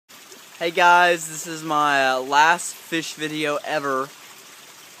Hey guys, this is my last fish video ever,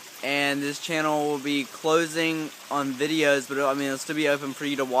 and this channel will be closing on videos, but I mean it'll still be open for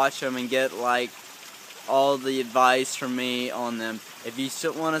you to watch them and get like all the advice from me on them. If you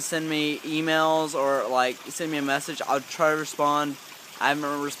still want to send me emails or like send me a message, I'll try to respond. I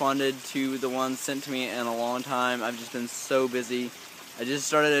haven't responded to the ones sent to me in a long time. I've just been so busy. I just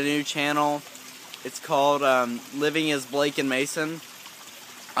started a new channel. It's called Living as Blake and Mason.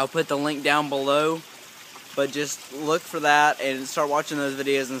 I'll put the link down below, but just look for that and start watching those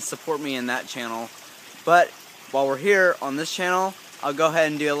videos and support me in that channel. But while we're here on this channel, I'll go ahead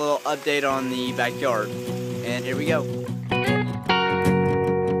and do a little update on the backyard. And here we go.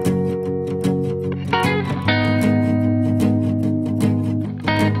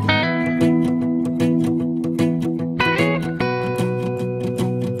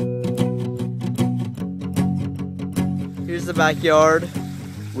 Here's the backyard.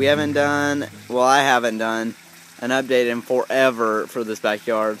 We haven't done, well I haven't done an update in forever for this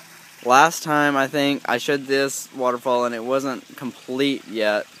backyard. Last time I think I showed this waterfall and it wasn't complete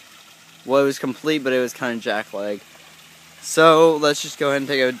yet. Well, it was complete, but it was kind of jackleg. So let's just go ahead and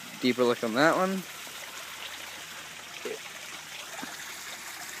take a deeper look on that one.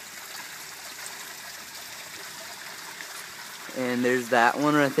 And there's that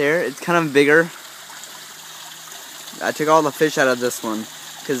one right there. It's kind of bigger. I took all the fish out of this one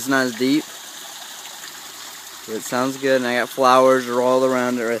because it's not as deep. But it sounds good, and I got flowers all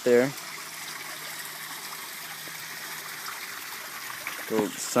around it right there. The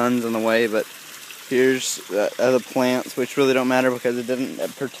sun's in the way, but here's the other plants, which really don't matter because it didn't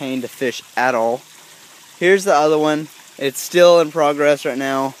pertain to fish at all. Here's the other one. It's still in progress right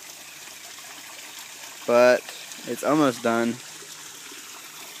now, but it's almost done.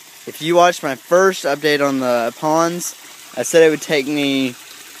 If you watched my first update on the ponds, I said it would take me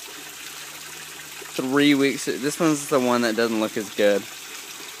 3 weeks. This one's the one that doesn't look as good,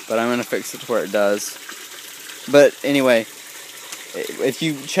 but I'm going to fix it to where it does. But anyway, if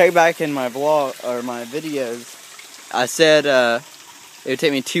you check back in my vlog or my videos, I said it would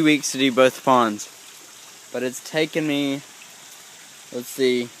take me 2 weeks to do both ponds, but it's taken me, let's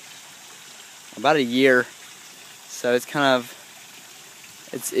see, about a year. So it's kind of,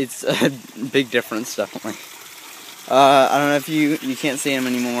 it's a big difference, definitely. I don't know if you can't see them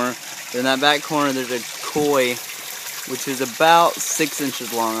anymore. But in that back corner, there's a koi, which is about 6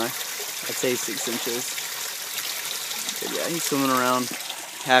 inches long. I'd say 6 inches. But yeah, he's swimming around,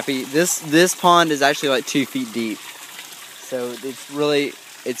 happy. This pond is actually like 2 feet deep, so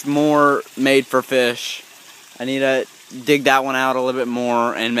it's more made for fish. I need to dig that one out a little bit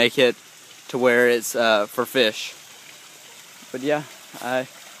more and make it to where it's for fish. But yeah,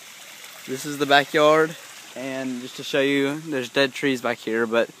 this is the backyard, and just to show you, there's dead trees back here,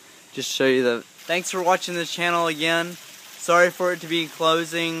 but just to show you thanks for watching this channel again. Sorry for it to be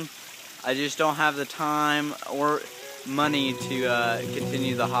closing. I just don't have the time or money to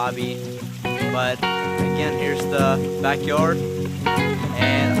continue the hobby. But again, here's the backyard,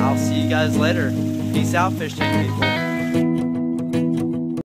 and I'll see you guys later. Peace out, fish tank people.